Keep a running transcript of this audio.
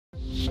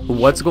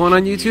What's going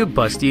on YouTube?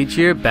 Busty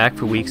here, back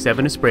for week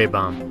 7 of Spray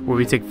Bomb, where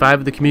we take 5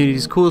 of the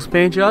community's coolest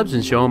paint jobs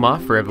and show them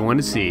off for everyone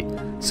to see.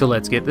 So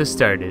let's get this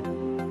started.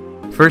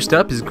 First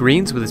up is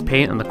Greens with his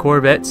paint on the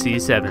Corvette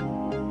C7.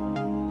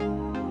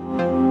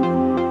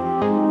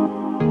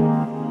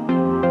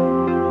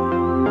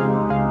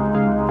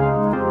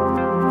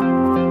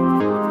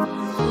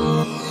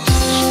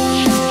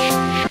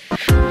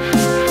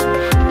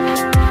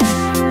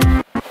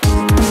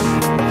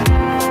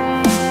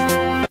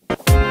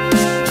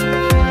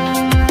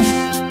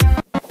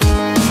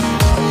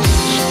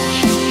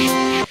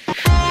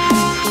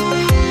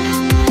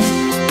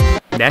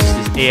 Next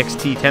is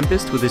AXT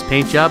Tempest with his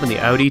paint job on the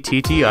Audi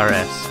TT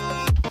RS.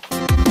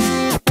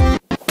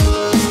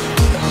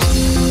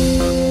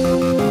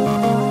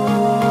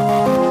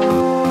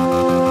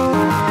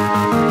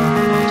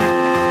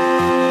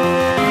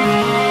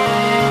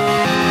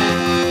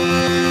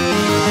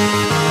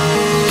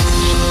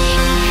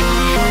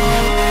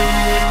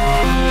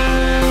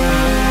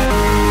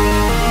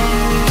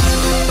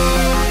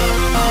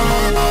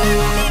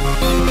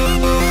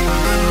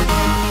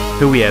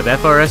 Here we have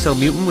FRS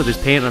Elmutem with his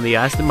paint on the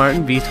Aston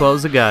Martin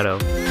V12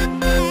 Zagato.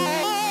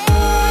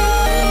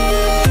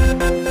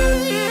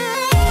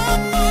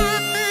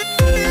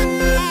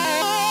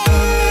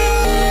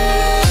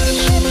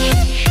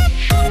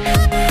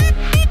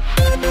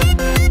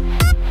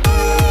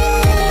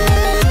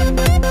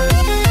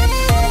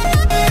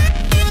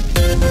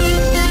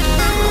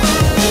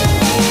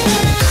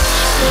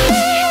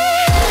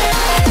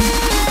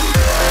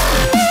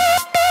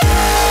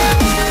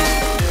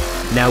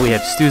 Now we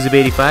have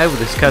Stuzab85 with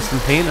his custom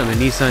paint on the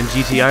Nissan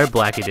GT-R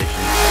Black Edition.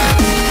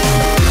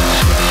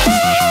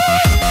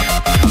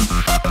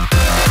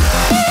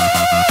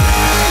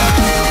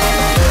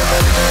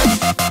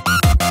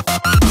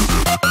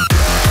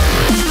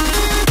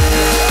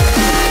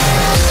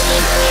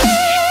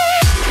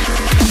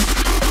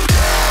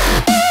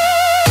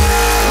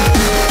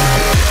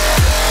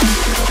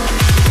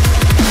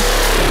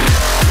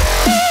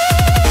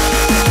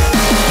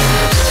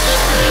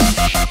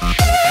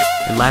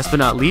 And last but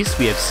not least,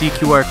 we have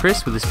CQR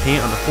Chris with his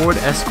paint on the Ford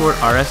Escort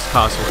RS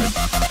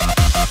Cosworth.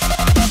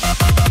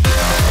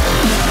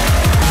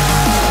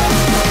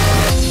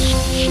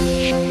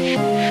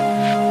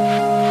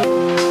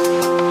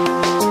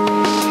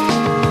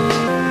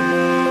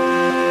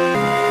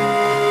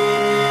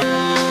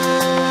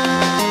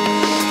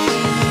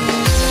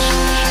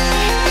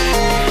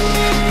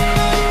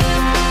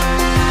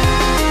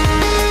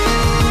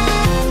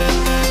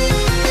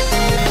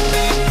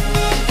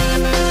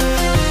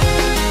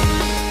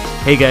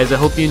 Hey guys, I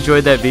hope you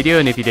enjoyed that video,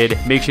 and if you did,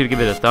 make sure to give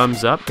it a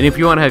thumbs up. And if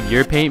you want to have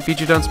your paint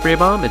featured on Spray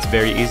Bomb, it's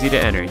very easy to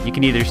enter. You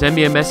can either send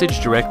me a message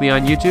directly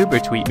on YouTube or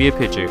tweet me a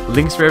picture.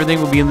 Links for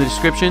everything will be in the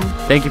description.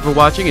 Thank you for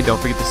watching, and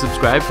don't forget to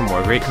subscribe for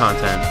more great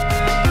content.